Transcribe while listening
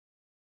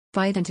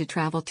Biden to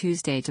travel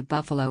Tuesday to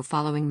Buffalo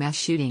following mass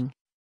shooting.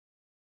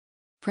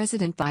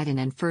 President Biden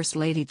and First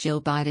Lady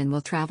Jill Biden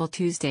will travel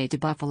Tuesday to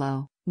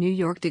Buffalo, New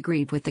York to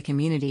grieve with the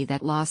community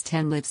that lost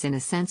 10 lives in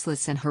a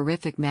senseless and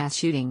horrific mass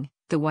shooting,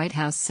 the White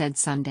House said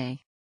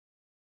Sunday.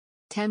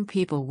 10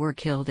 people were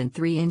killed and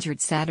 3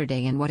 injured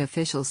Saturday in what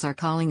officials are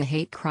calling a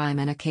hate crime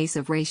and a case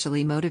of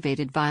racially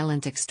motivated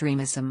violent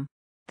extremism.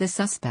 The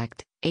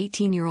suspect,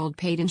 18-year-old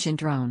Peyton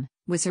Gendron,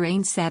 was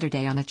arraigned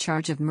Saturday on a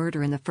charge of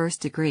murder in the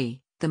first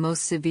degree, the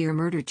most severe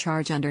murder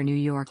charge under New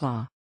York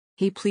law.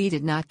 He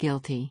pleaded not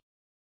guilty.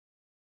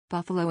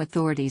 Buffalo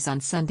authorities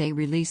on Sunday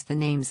released the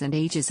names and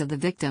ages of the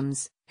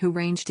victims, who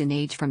ranged in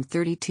age from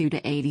 32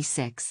 to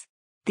 86.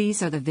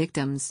 These are the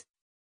victims: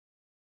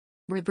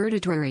 Roberta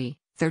Drury,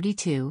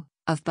 32,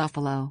 of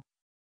Buffalo;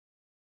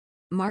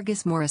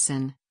 Margus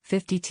Morrison,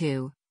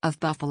 52, of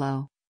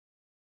Buffalo;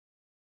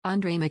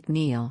 Andre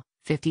McNeil,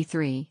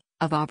 53,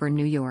 of Auburn,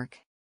 New York;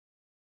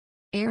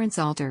 Aaron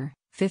Salter,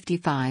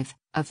 55,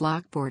 of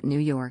Lockport, New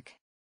York;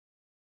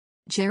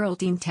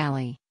 Geraldine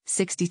Talley,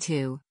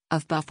 62,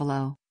 of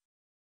Buffalo;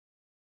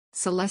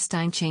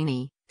 Celestine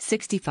Cheney,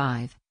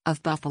 65,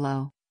 of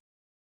Buffalo;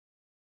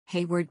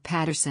 Hayward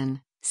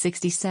Patterson,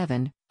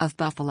 67, of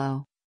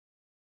Buffalo;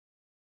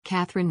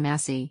 Catherine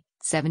Massey,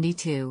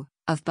 72,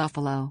 of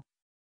Buffalo;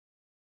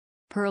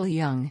 Pearl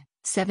Young,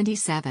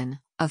 77,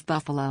 of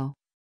Buffalo;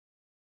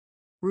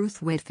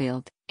 Ruth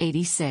Whitfield,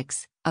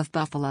 86, of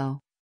Buffalo.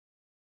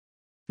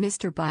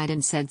 Mr.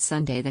 Biden said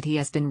Sunday that he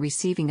has been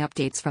receiving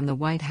updates from the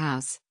White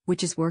House,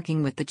 which is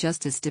working with the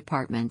Justice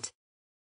Department,